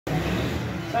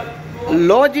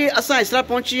लो जी असा इस तरह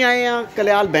पहुंची आए हैं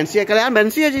कल्याण बैंसी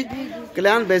है जी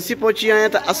कल्याण बैंसी पहुंची आए हैं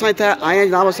तो असा इतना आए हैं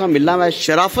जनाब असा मिलना है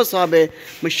शराफत साहब है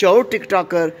मशहूर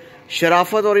टिकटॉकर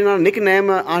शराफत और इन्होंने निक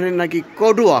नेम आने ना कि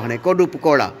कोडू आखने कोडू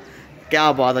पकौड़ा।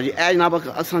 क्या बात है जी ए जनाब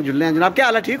असा जुड़े हैं जनाब क्या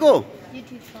हाल है ठीक हो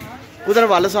कुदर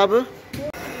वाल साहब।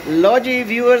 लो जी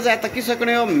व्यूअर्स है तकी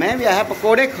सकने हो मैं भी आया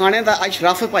पकौड़े खाने का आज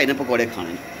शराफत भाई ने पकौड़े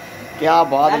खाने क्या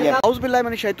बात है। औज़ुबिल्लाहि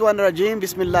मिनश्शैतानिर्रजीम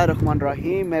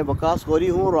बिस्मिल्लाहिर्रहमानिर्रहीम। मैं वकास खोरी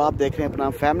हूँ और आप देख रहे हैं अपना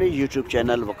फैमिली यूट्यूब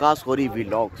चैनल वकास खोरी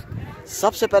व्लॉग्स।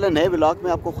 सबसे पहले नए व्लॉग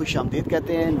में आपको खुश आमदीद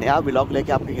कहते हैं। नया व्लॉग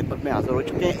लेके आपकी खिदमत में हाजिर हो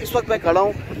चुके हैं। इस वक्त मैं खड़ा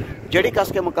हूँ जड़ी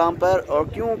कस के मकाम पर। और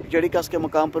क्यों जड़ी कस के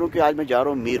मकाम पर हूँ कि आज मैं जा रहा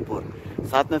हूँ मीरपुर,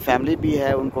 साथ में फैमिली भी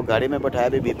है, उनको गाड़ी में बैठाया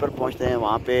भी मीरपुर पहुँचते हैं।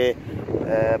 वहाँ पे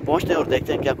पहुँचते हैं और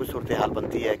देखते हैं क्या कुछ सूरत हाल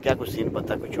बनती है, क्या कुछ सीन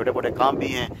बनता है, कुछ छोटे मोटे काम भी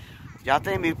हैं।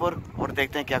 जाते हैं मीरपुर और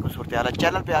देखते हैं क्या कुछ सूरत हाल है।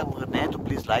 चैनल पे आप नए हैं तो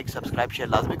प्लीज़ लाइक सब्सक्राइब शेयर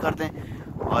लाजमी कर दें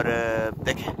और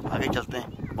देखें आगे चलते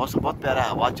हैं। मौसम बहुत प्यारा है,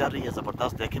 हवा चल रही है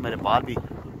ज़बरदस्त। देखें मेरे बाल भी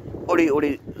उड़ी उड़ी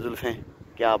जुल्फ़ें,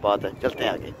 क्या बात है। चलते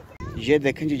हैं आगे। ये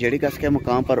देखें जी जड़ी कस के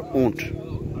मकाम पर ऊँट,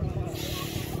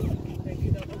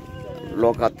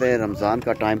 लोग आते हैं रमज़ान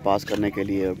का टाइम पास करने के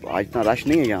लिए। आज इतना रश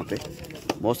नहीं है यहाँ पे,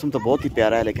 मौसम तो बहुत ही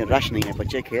प्यारा है लेकिन रश नहीं है,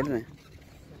 बच्चे खेल रहे हैं।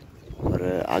 और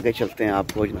आगे चलते हैं,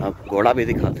 आपको जनाब घोड़ा भी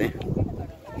दिखाते हैं।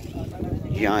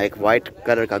 यहाँ एक वाइट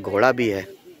कलर का घोड़ा भी है।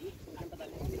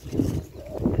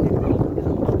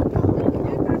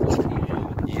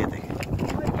 ये देखें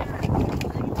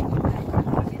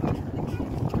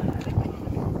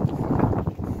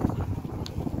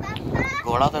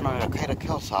घोड़ा तो इन्होंने रखा ही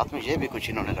रखा और साथ में ये भी कुछ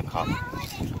इन्होंने रखा।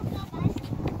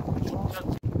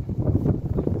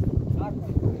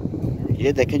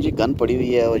 ये देखें जी गन पड़ी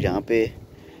हुई है और जहाँ पे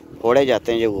फोड़े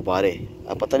जाते हैं ये गुब्बारे।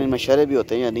 अब पता नहीं इनमें शरे भी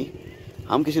होते हैं या नहीं।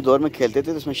 हम किसी दौर में खेलते थे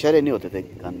तो इसमें शरे नहीं होते थे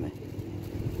गन में।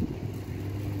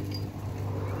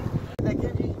 देखिए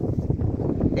जी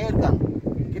एयर गन,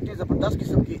 कितनी ज़बरदस्त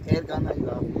किस्म की एयर गन है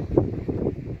जनाब,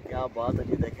 क्या बात है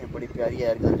जी। देखें बड़ी प्यारी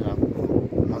एयर गन जनाब,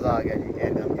 मज़ा आ गया जी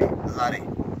एयर गन के नज़ारे।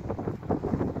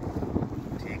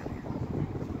 ठीक है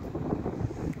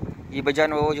ये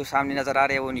बजान वो जो सामने नज़र आ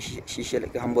रहे हैं वो शीशे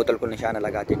हम बोतल को निशाना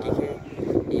लगाते। ठीक है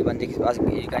ये बंदे के पास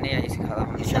गन है इसके साथ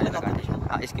हम निशाना लगाते हैं।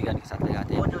 हाँ इसकी गन के साथ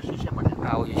लगाते हैं। वो जो शीशे पड़े,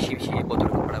 हाँ वो जो शीशे बोतल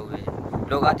को पड़ा हुए हैं।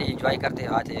 लोग आते हैं इंजॉय करते हैं,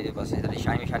 आते बस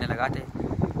निशाने निशाने लगाते हैं।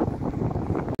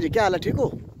 जी क्या हाल है ठीक हो?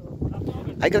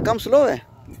 आजकल कम स्लो है,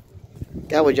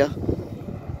 क्या वजह?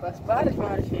 बस बारिश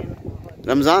है।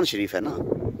 रमज़ान शरीफ है ना,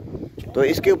 तो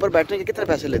इसके ऊपर बैठने के कितने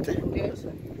पैसे लेते हैं?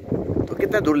 150। तो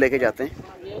कितने दूर लेके जाते हैं?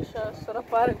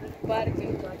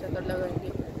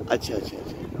 अच्छा,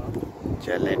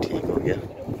 चलें ठीक हो गया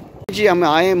जी। हम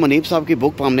आए मुनीब साहब की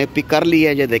बुक हमने पिक कर ली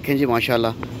है। ये देखें जी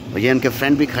माशाल्लाह, और ये उनके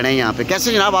फ्रेंड भी खड़े हैं यहाँ पे।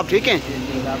 कैसे जनाब आप ठीक हैं?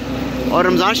 और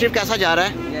रमज़ान शरीफ कैसा जा रहा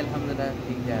है? अल्हम्दुलिल्लाह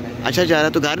ठीक जा रहा है। अच्छा जा रहा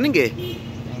है। तो घर नहीं गए?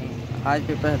 आज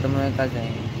पेपर खत्म हुआ, कल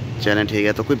जाएंगे। चलें ठीक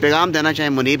है। तो कोई पैगाम देना चाहें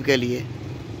मुनीब के लिए?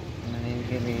 मुनीब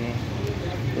के लिए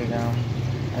पैगाम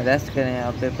रेस्ट करें,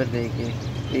 आप पेपर दे के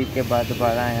ईद के बाद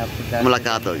दोबारा आए, आपसे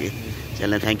मुलाकात होगी।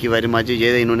 चलें थैंक यू वेरी मच जी।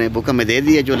 ये इन्होंने बुक हमें दे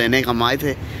दी है जो लेने हम आए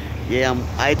थे। ये हम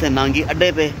आए थे नांगी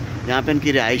अड्डे पे जहाँ पे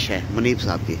इनकी रिहाइश है मुनीब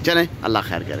साहब की। चलें अल्लाह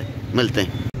खैर करे, मिलते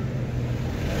हैं।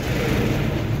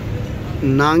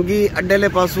 नांगी अड्डे ले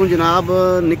पासों जनाब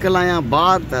निकल आया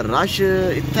बाहर, तो रश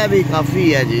इतना भी काफ़ी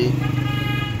है जी।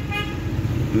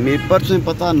 मीरपुर से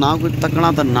पता ना कोई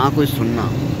तकना तो ना कोई सुनना,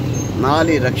 नाल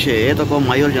ही रक्शे। ये तो को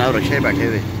माई और जनाब रक्शे बैठे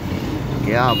हुए,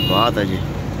 क्या बात है जी।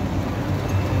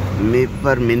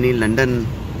 मीरपुर मिनी लंदन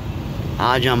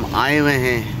आज हम आए हुए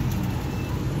हैं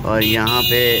और यहाँ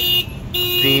पे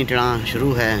टीटड़ा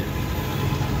शुरू है,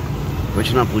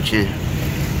 कुछ ना पूछें।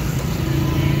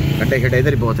 खड्डे खड्डे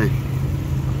इधर ही बहुत हैं।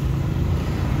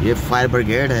 ये फायर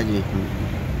ब्रिगेड है जी,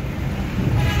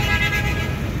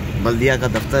 बल्दिया का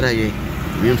दफ्तर है ये,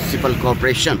 म्यूनसिपल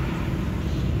कॉरपोरेशन।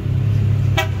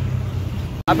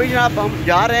 अभी जनाब हम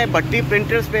जा रहे हैं भट्टी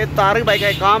प्रिंटर्स पे। तारिक भाई का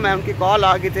एक काम है, उनकी कॉल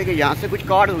आ गई थी कि यहाँ से कुछ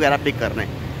कार्ड वगैरह पिक करने।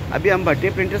 अभी हम भट्टी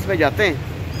प्रिंटर्स पे जाते हैं।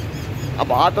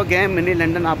 अब आ तो गए मिनी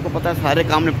लंदन, आपको पता है सारे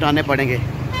काम निपटाने पड़ेंगे।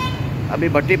 अभी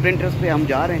भट्टी प्रिंटर्स पे हम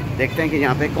जा रहे हैं, देखते हैं कि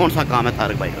यहाँ पे कौन सा काम है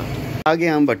तारिक भाई का। आगे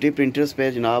हम भट्टी प्रिंटर्स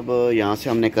पे जनाब, यहाँ से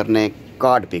हमने करने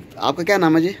कार्ड पिक। आपका क्या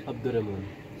नाम है जी?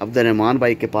 अब्दुर्रहमान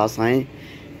भाई के पास आए।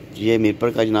 ये मीरपुर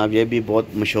का जनाब, ये भी बहुत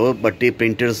मशहूर भट्टी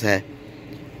प्रिंटर्स है।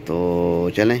 तो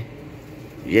चलें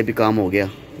ये भी काम हो गया,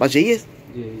 बस यही है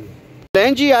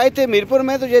जी। आए थे मीरपुर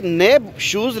में तो ये नए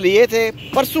शूज़ लिए थे,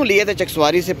 परसों लिए थे,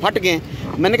 चकसवारी से फट गए।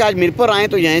 मैंने कहा आज मीरपुर आए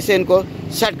तो यहीं से इनको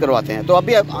सेट करवाते हैं। तो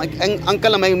अभी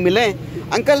अंकल हमें मिले।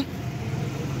 अंकल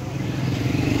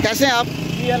कैसे हैं आप?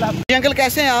 जी अंकल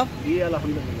कैसे हैं आप? जी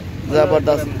अल्हम्दुलिल्लाह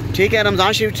ज़बरदस्त। ठीक है,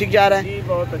 रमज़ान शरीफ ठीक जा रहा है?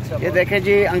 बहुत अच्छा। ये देखें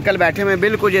जी अंकल बैठे हुए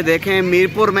बिल्कुल, ये देखें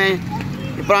मीरपुर में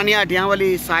पुरानी हटियाँ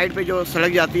वाली साइड पे जो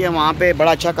सड़क जाती है वहाँ पे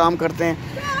बड़ा अच्छा काम करते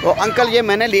हैं। तो अंकल ये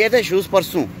मैंने लिए थे शूज़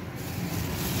परसों,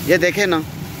 ये देखें ना,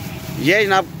 ये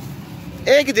जनाब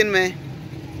एक ही दिन में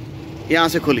यहाँ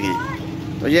से खुल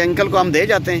गए। तो ये अंकल को हम दे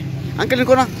जाते हैं। अंकल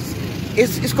इनको ना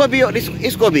इसको भी और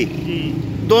इसको भी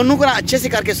दोनों को ना अच्छे से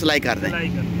करके सिलाई कर दें,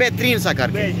 बेहतरीन सा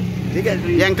करके। ठीक है,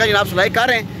 ये अंकल जनाब सिलाई कर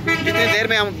रहे हैं। जितनी देर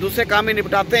में हम दूसरे काम में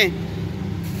निपटाते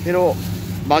हैं फिर वो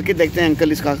बाकी देखते हैं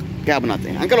अंकल इसका क्या बनाते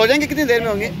हैं। अंकल हो जाएंगे, कितनी देर में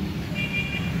होंगे?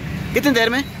 कितनी देर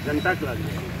में?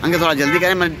 अंकल थोड़ा जल्दी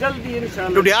करें,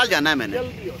 मैं टुडियाल जाना है मैंने।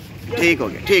 ठीक हो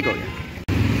गया, ठीक हो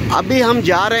गया। अभी हम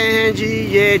जा रहे हैं जी,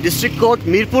 ये डिस्ट्रिक्ट कोर्ट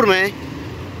मीरपुर में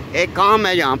एक काम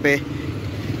है यहाँ पे,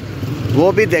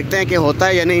 वो भी देखते हैं कि होता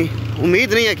है या नहीं।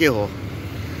 उम्मीद नहीं है कि हो।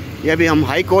 ये अभी हम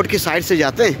हाई कोर्ट की साइड से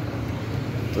जाते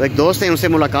हैं, तो एक दोस्त हैं उनसे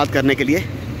मुलाकात करने के लिए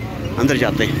अंदर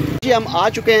जाते हैं जी। हम आ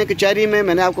चुके हैं कचहरी में।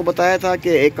 मैंने आपको बताया था कि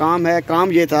एक काम है।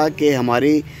 काम ये था कि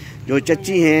हमारी जो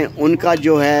चच्ची हैं उनका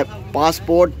जो है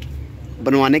पासपोर्ट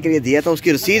बनवाने के लिए दिया था,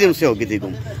 उसकी रसीद उनसे हो गई थी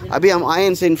गुम। अभी हम आए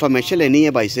इनसे इन्फॉर्मेशन लेनी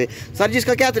है भाई से। सर जी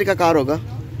इसका क्या तरीकाकार होगा?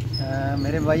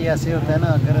 मेरे भाई ऐसे होता है ना,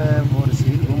 अगर वो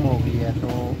रसीद गुम हो गई है तो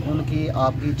उनकी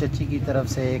आपकी चच्ची की तरफ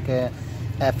से एक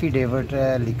एफिडेविट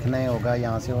लिखना होगा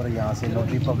यहाँ से, और यहाँ से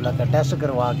नोटरी पब्लिक का टेस्ट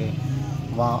करवा के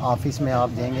वहाँ ऑफिस में आप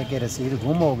देंगे कि रसीद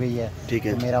गुम हो गई है। ठीक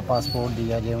है, तो मेरा पासपोर्ट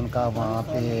दिया जाए। उनका वहाँ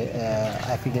पे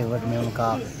एफिडेविट में उनका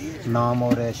नाम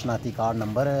और शनाख्ती कार्ड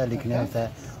नंबर लिखने होता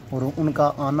है, और उनका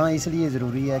आना इसलिए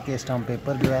ज़रूरी है कि स्टाम्प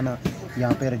पेपर जो है ना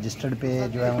यहाँ पे रजिस्टर्ड पे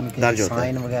जो है उनके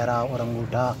साइन वगैरह और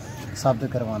अंगूठा शब्द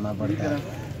करवाना पड़ता है।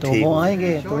 तो वो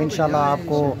आएंगे तो इंशाल्लाह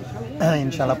आपको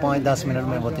इंशाल्लाह 5-10 मिनट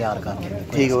में वो तैयार कर देंगे।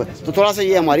 ठीक है, तो थोड़ा सा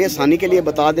ये हमारी आसानी के लिए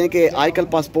बता दें कि आजकल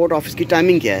पासपोर्ट ऑफिस की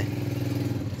टाइमिंग क्या है?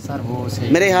 सर वो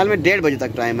मेरे ख्याल में 1:30 बजे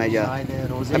तक टाइम है या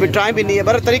अभी टाइम भी नहीं है?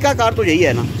 बस तरीकाकार तो यही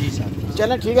है ना? जी सर।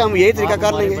 चलें ठीक है, हम यही तरीका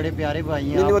कर लेंगे। बड़े प्यारे भाई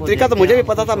हैं। नहीं वो तरीका तो मुझे भी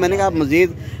पता था। मैंने कहा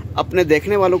मज़ीद अपने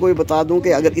देखने वालों को भी बता दूं कि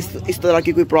अगर इस तरह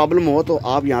की कोई प्रॉब्लम हो तो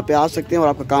आप यहाँ पे आ सकते हैं और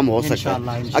आपका काम हो सकता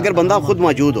है, अगर बंदा खुद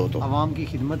मौजूद हो तो। आवाम की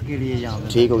खिदमत के लिए यहाँ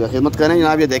ठीक हो गया, खिदमत करें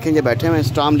जनाब। ये देखें जो बैठे हुए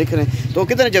स्टाम लिख रहे हैं। तो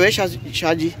कितने जवेद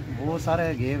शाह जी? वो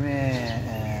सारे गए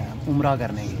में उम्रा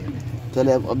करने गए।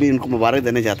 चले अभी इनको मुबारक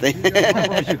देने जाते हैं।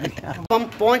 हम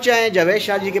पहुँच आए हैं जवेद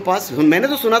शाह जी के पास। मैंने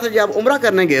तो सुना था जी आप उम्रा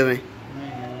करने गए हुए,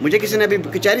 मुझे किसी ने अभी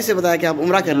कचहरी से बताया कि आप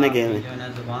उम्रा करने गए हैं।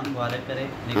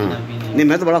 हाँ, नहीं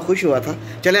मैं तो बड़ा खुश हुआ था।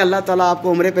 चले अल्लाह ताला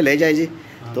आपको उम्रे पे ले जाए जी।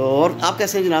 तो और आप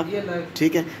कैसे हैं जनाब?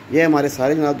 ठीक है, ये हमारे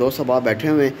सारे जनाब दोस्त सब आप बैठे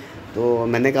हुए हैं। तो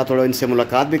मैंने कहा थोड़ा इनसे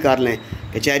मुलाकात भी कर लें।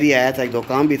 कचहरी आया था, 1-2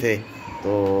 काम भी थे,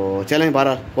 तो चलें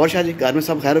 12। और शाह जी घर में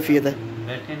सब खैर वफियत है?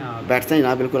 बैठते हैं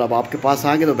जनाब, बिल्कुल। अब आपके पास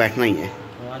आएंगे तो बैठना ही है।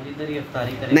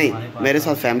 नहीं मेरे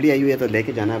साथ फैमिली आई हुई है तो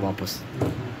लेके जाना है वापस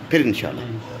फिर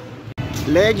इंशाल्लाह।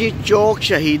 ले जी चौक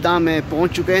शहीदा में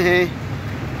पहुंच चुके हैं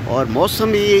और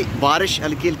मौसम भी बारिश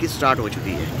हल्की हल्की स्टार्ट हो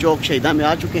चुकी है। चौक शहीदा में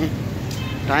आ चुके हैं।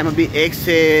 टाइम अभी 1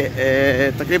 से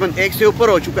तकरीबन 1 से ऊपर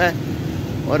हो चुका है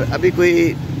और अभी कोई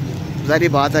ज़ाहिर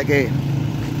बात है कि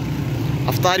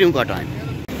अफ्तारियों का टाइम।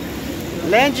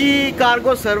 ले जी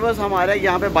कार्गो सर्विस हमारे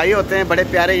यहाँ पे भाई होते हैं बड़े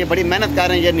प्यारे, ये बड़ी मेहनत कर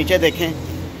रहे हैं। ये नीचे देखें,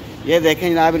 ये देखें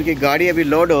जनाब, इनकी गाड़ी अभी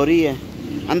लोड हो रही है।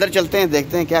 अंदर चलते हैं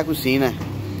देखते हैं क्या कुछ सीन है।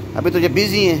 अभी तो ये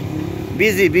बिज़ी हैं,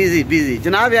 बिज़ी।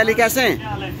 जनाब याली कैसे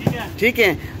हैं? ठीक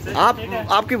है।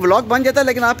 आपकी व्लॉग बन जाता है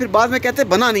लेकिन आप फिर बाद में कहते हैं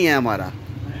बना नहीं है हमारा।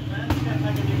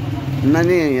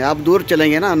 नहीं आप दूर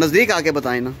चलेंगे ना, नज़दीक आके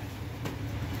बताएं ना।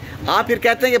 आप फिर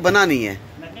कहते हैं कि बना नहीं है।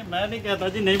 मैं नहीं कहता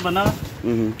जी नहीं बना।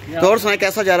 तो और सुनाए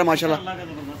कैसा जा रहा है? माशाल्लाह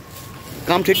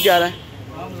काम ठीक जा रहा है।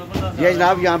 ये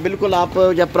जनाब यहाँ बिल्कुल आप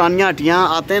जब पुरानी हटियाँ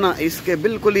आते हैं ना, इसके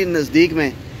बिल्कुल ही नज़दीक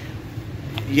में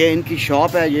ये इनकी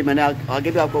शॉप है। ये मैंने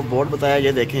आगे भी आपको बोर्ड बताया,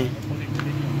 ये देखें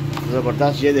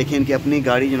ज़बरदस्त। ये देखें इनकी अपनी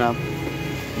गाड़ी जनाब,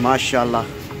 माशाल्लाह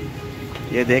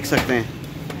ये देख सकते हैं।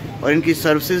 और इनकी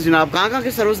सर्विसेज जनाब, कहाँ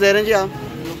की सर्विस दे रहे हैं जी आप?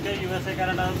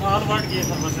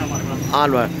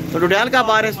 All world. तो डुडियाल का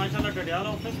बार है?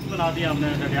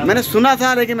 मैंने सुना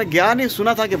था लेकिन मैं गया नहीं,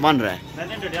 सुना था कि बन रहा है।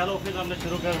 डडियाल ऑफिस हमने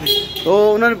शुरू कर दी।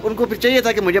 तो उनको फिर चाहिए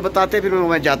था कि मुझे बताते, फिर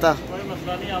मैं जाता। कोई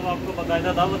मसला नहीं, अब आपको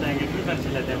बाकायदा दावत देंगे।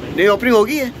 नहीं ओपनिंग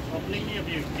होगी है?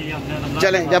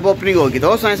 चलें जब ओपनिंग होगी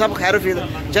तो साहब खैर फिर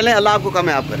चलें, अल्लाह आपको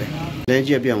कामयाब करे। ले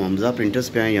जी अभी हम हमजा प्रिंटर्स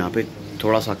पे आए। यहाँ पे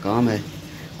थोड़ा सा काम है,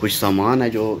 कुछ सामान है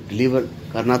जो डिलीवर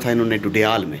करना था इन्होंने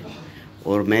डुडियाल में,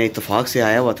 और मैं इत्तेफाक से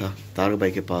आया हुआ था तारक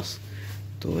भाई के पास।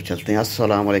 तो चलते हैं।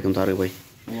 अस्सलाम वालेकुम तारक भाई,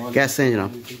 कैसे हैं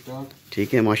जनाब?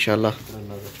 ठीक है माशाल्लाह।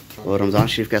 और रमज़ान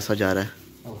शरीफ कैसा जा रहा है?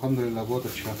 अल्हम्दुलिल्लाह बहुत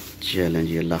अच्छा। चलें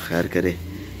जी अल्लाह खैर करे।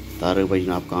 तारक भाई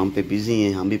जनाब काम पे बिज़ी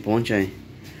हैं, हम भी पहुँच आए।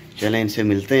 चलें इनसे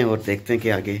मिलते हैं और देखते हैं कि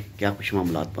आगे क्या कुछ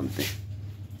मामलात बनते हैं।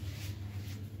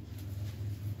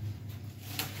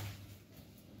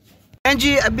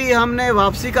 जी अभी हमने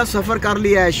वापसी का सफ़र कर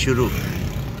लिया है शुरू।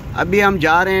 अभी हम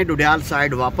जा रहे हैं डुडियाल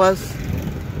साइड वापस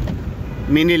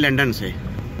मिनी लंदन से।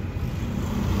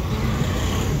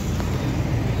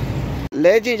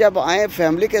 ले जी जब आए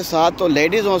फैमिली के साथ तो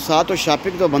लेडीज़ हो साथ तो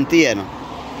शॉपिंग तो बनती है ना।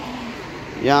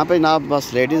 यहाँ पे जनाब बस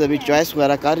लेडीज़ अभी चॉइस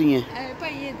वगैरह कर रही हैं,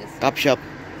 कप शप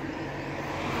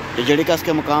जड़ी का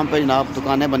इसके मुकाम पे जनाब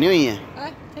दुकानें बनी हुई हैं।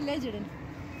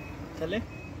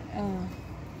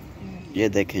 ये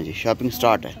देखें जी शॉपिंग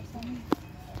स्टार्ट है।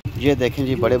 ये देखें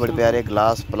जी बड़े बड़े प्यारे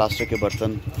ग्लास प्लास्टिक के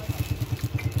बर्तन,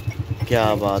 क्या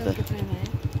बात है।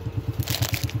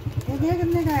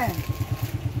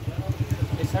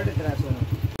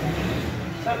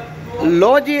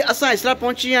 लो जी असा इस तरह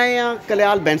पहुंची आए हैं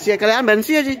कल्याण बैंसी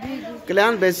है जी,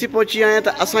 कल्याण बैंसी पहुंची आए हैं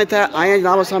तो असा इतना आए हैं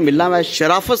जनाब असा मिलना है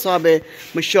शराफत साहब है,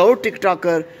 मशहूर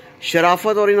टिकटॉकर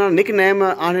शराफत, और इन्होंने निक नेम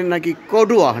आने ना कि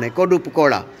कोडू आखने, कोडू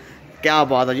पकोड़ा। क्या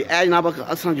बात है जी। ए जनाब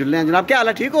असा जुड़े हैं। जनाब क्या हाल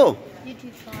है, ठीक हो?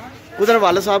 उधर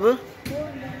वाले साहब,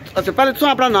 अच्छा पहले तुम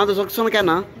अपना नाम दसो, सुन क्या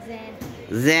नाम?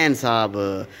 जैन साहब,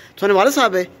 सुनने वाले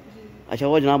साहब है। अच्छा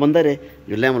वो जनाब अंदर है,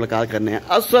 जुल्ले मुलाकात करने हैं।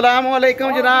 अस्सलाम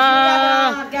वालेकुम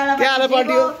जनाब, क्या हाल है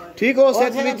पार्टी हो? ठीक हो?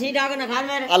 सेहत ठीक ठाक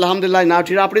है? अल्हम्दुलिल्लाह जनाब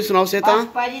ठीक। अपनी सुनाओ सेहत?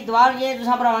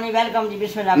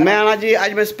 मैं आना जी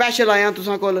अज मैं स्पेशल आया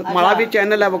तुसा कोल, हमारा भी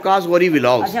चैनल है वकास गोरी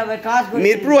व्लॉग्स,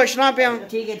 मीरपुर अशना पे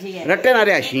रट्टे ना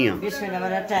रिहायशी हां।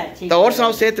 तो और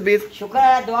सुनाओ सेहत तबीयत?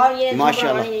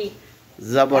 माशाल्लाह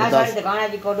जबरदस्त,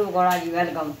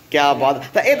 क्या बात।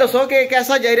 तो ये दसो कि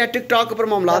कैसा जा रहा टिकटॉक पर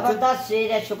मामला?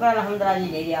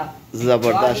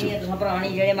 जबरदस्त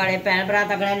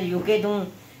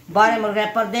बारे मुल्क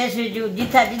प्रदेश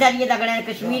जिथा जिथा जी तकड़े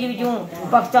कश्मीर विचों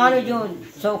पाकिस्तान विचों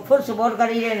सो फुल सपोर्ट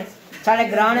करी रहे साढ़े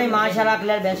ग्राने माशाल्लाह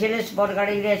क्लियर बेसिले सपोर्ट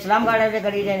करी रहे, इस्लाम गार्ड से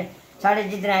करी रहे साढ़े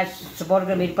जितना सपोर्ट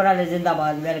के मीर पड़ा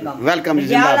जिंदाबाद। वेलकम वेलकम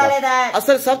जिंदाबाद।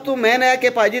 असल सब तो मैंने है कि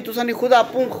भाई जी तुसानी खुद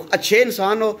आप अच्छे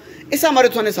इंसान हो, इस हमारे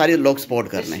तुसाने सारे लोग सपोर्ट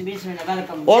करने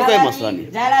और कोई मसला नहीं।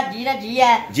 जरा जीना जी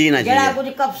है, जीना जरा कुछ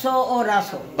कपसो और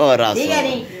रसो और रसो, ठीक है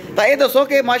नहीं। तो ये दसो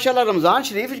कि माशाल्लाह रमजान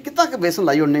शरीफ कितना के बेसन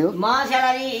लाई होने हो?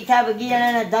 माशाल्लाह जी इथा बिकी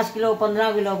जाने ने 10 किलो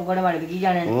 15 किलो पकड़े वाले बिकी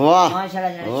जाने। वाह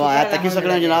माशाल्लाह वाह, तकी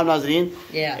सकने जनाब नाजरीन,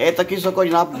 ए तकी सको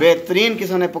जनाब बेहतरीन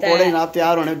किस्म ने पकोड़े जनाब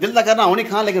तैयार होने, दिल दा करना होनी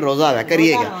खान लेकिन रोजा है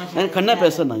करिएगा खन्ने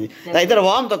पैसे ना जी। इधर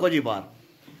आवाम तको जी बाहर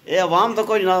ए आवाम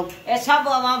तको जनाब, ए सब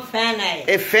आवाम फैन है,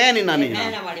 ए फैन ही ना नहीं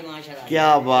माशाल्लाह। क्या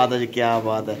बात है जी, क्या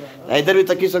बात है। इधर भी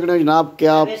तकी सकने जनाब,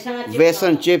 क्या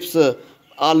बेसन चिप्स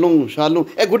आलू शालू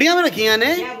ए गुड़िया में रखियां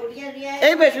ने,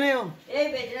 ए बेचने हो? ए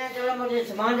बेचना चलो मुझे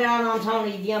सामान जरा नाम सामान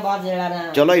ईदियां बाद जरा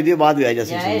ना, चलो ईदी बाद भी आ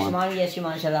जैसे सामान ये ऐसी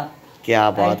माशाल्लाह। क्या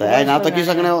बात है ना, तकी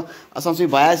सकने हो असा सी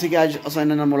बाया सी कि आज असा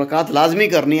इन्हें मुलाकात लाजमी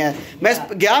करनी है। मैं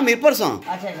गया मीरपुर सा,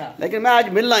 अच्छा लेकिन मैं आज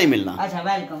मिलना ही मिलना। अच्छा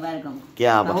वेलकम वेलकम।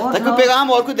 क्या बात है।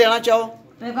 पैगाम और कुछ देना चाहो?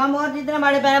 पैगाम और जितने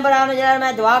हमारे बहन भरा ने जरा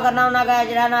मैं दुआ करना उन्हें का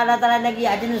जरा ना अल्लाह ताला ने की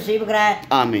हज नसीब कराए,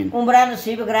 आमीन, उम्र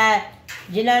नसीब कराए,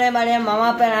 जिन्होंने हमारे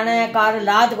मामा भैन कार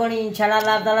लात कोनी इंशाल्लाह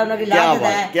अल्लाह ताला उनकी लात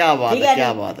दे। क्या बात है,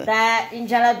 क्या बात है। ता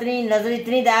इंशाल्लाह इतनी नजर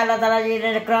इतनी दे अल्लाह ताला जी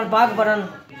ने कुरान पाक पढ़न,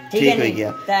 ठीक है नहीं।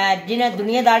 ता जिन्हें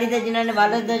दुनियादारी ते जिन्होंने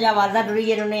वालिद या वालिदा टुरी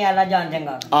गए उन्हें अल्लाह जान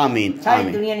चंगा, आमीन सारी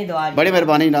दुनिया नी दुआ। बड़ी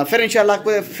मेहरबानी जनाब। फिर इंशाल्लाह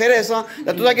कोई फिर ऐसा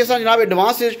तुसा किसा जनाब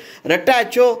एडवांस रट्टा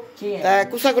अच्छो ता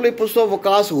कुसा कोई पुछो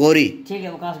वकास गोरी, ठीक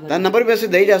है वकास गोरी ता नंबर भी ऐसे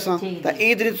दे जासा ता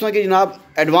ईद री तुसा की जनाब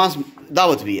एडवांस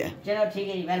दावत भी है। चलो ठीक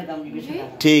है जी वेलकम जी,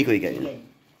 ठीक होई गया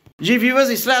जी। व्यूअर्स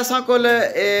इस तरह असा कोल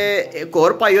एक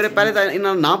और भाई और पहले तो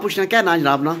इन्होंने नाम पूछना, क्या नाम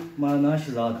जनाब ना? मेरा नाम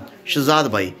शहजाद। शहजाद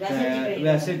भाई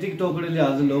वैसे टिकटॉक के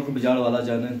लिहाज लोग बजाड़ वाला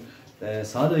चैनल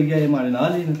साथ हो गया ये हमारे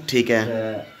नाल ही, ठीक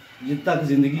है। जित तक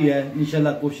जिंदगी है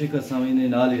इंशाल्लाह कोशिश करसा इन्हें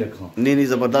नाल ही रखा। नहीं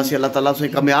जबरदस्त, अल्लाह ताला से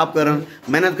कामयाब करन,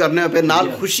 मेहनत करने पे नाल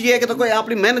खुशी है कि तो कोई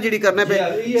अपनी मेहनत जी करने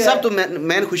पे सब तो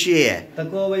मेन खुशी है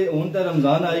तको भाई। हुन तो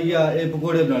रमजान आई गया, ए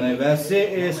पकोड़े बनाने वैसे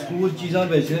ए स्कूल चीज़ां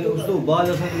बेचने उस तो बाद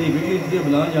असन वीडियो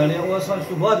बनाने जाने और असन उस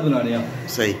तो बाद बनाने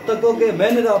सही तको के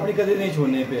मेहनत अपनी कदर नहीं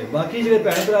छोड़ने पे। बाकी जो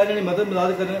भैन भरा ने मदद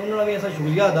मदद करने उन्होंने भी ऐसा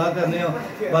शुक्रिया अदा करने।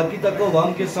 बाकी तको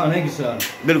वाम के साने किस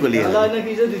तरह बिल्कुल अल्लाह ने की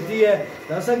इज्जत दी है,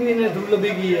 ऐसा कि इन्हें धूल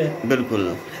लगी की है बिल्कुल।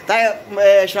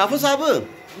 शराफत साहब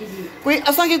कोई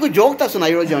असा के कोई जोक तक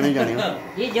सुनाई हो जाने जाने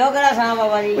ये जोक रहा सा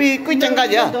बाबा जी कोई चंगा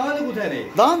जा दांत कुथे ने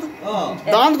दांत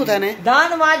दांत कुथे ने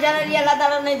दांत माशाल्लाह जी अल्लाह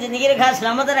ताला ने जिंदगी रखा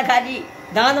सलामत रखा जी।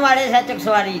 दांत वाले सच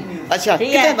सवारी। अच्छा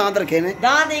कितने दांत रखे ने?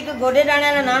 दांत एक गोडे डाने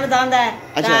वाला नान दांत है,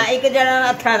 अच्छा एक जड़ा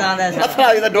अथरा दांत है। अथरा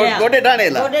गोडे डाने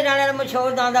वाला, गोडे डाने वाला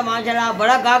मशहूर दांत है माशाल्लाह,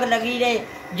 बड़ा गाग लगी रे।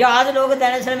 जहाज लोग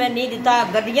देने से मैं नहीं दिता,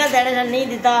 गड्डियां देने से नहीं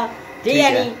दिता, ठीक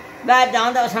है नहीं। मैं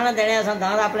दांत असाना देने असा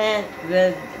दांत अपने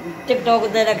टिकटॉक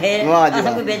ते रखे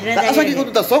असा कोई बेचने ते असा की को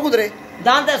दसो कुदरे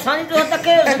दांत असानी तो तक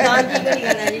दांत की गली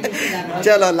करना जी।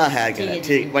 चलो अल्लाह है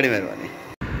ठीक, बड़ी मेहरबानी।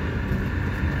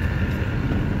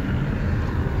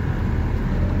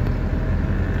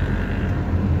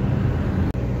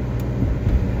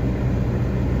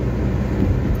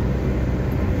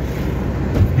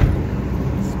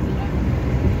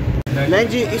 नहीं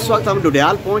जी, इस वक्त हम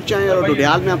डुडियाल पहुँचे हैं और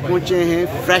डुडियाल में हम पहुँचे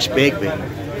हैं फ्रेश बेक पे।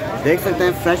 देख सकते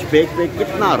हैं फ्रेश बेक पे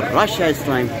कितना रश है इस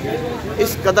टाइम।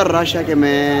 इस कदर रश है कि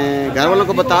मैं घर वालों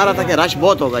को बता रहा था कि रश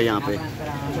बहुत होगा यहाँ पे,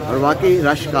 और वाकई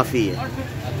रश काफ़ी है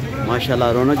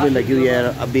माशाल्लाह। रौनक भी लगी हुई है,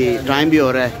 अभी टाइम भी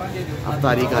हो रहा है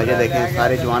अफ्तारी का। ये देखें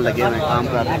सारे जवान लगे हुए हैं काम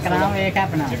कर रहे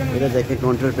हैं। इधर देखें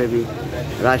काउंटर पे भी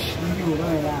रश,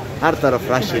 हर तरफ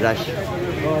रश ही रश।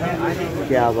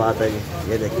 क्या बात है जी,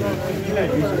 ये देखिए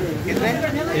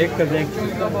एक कर दें।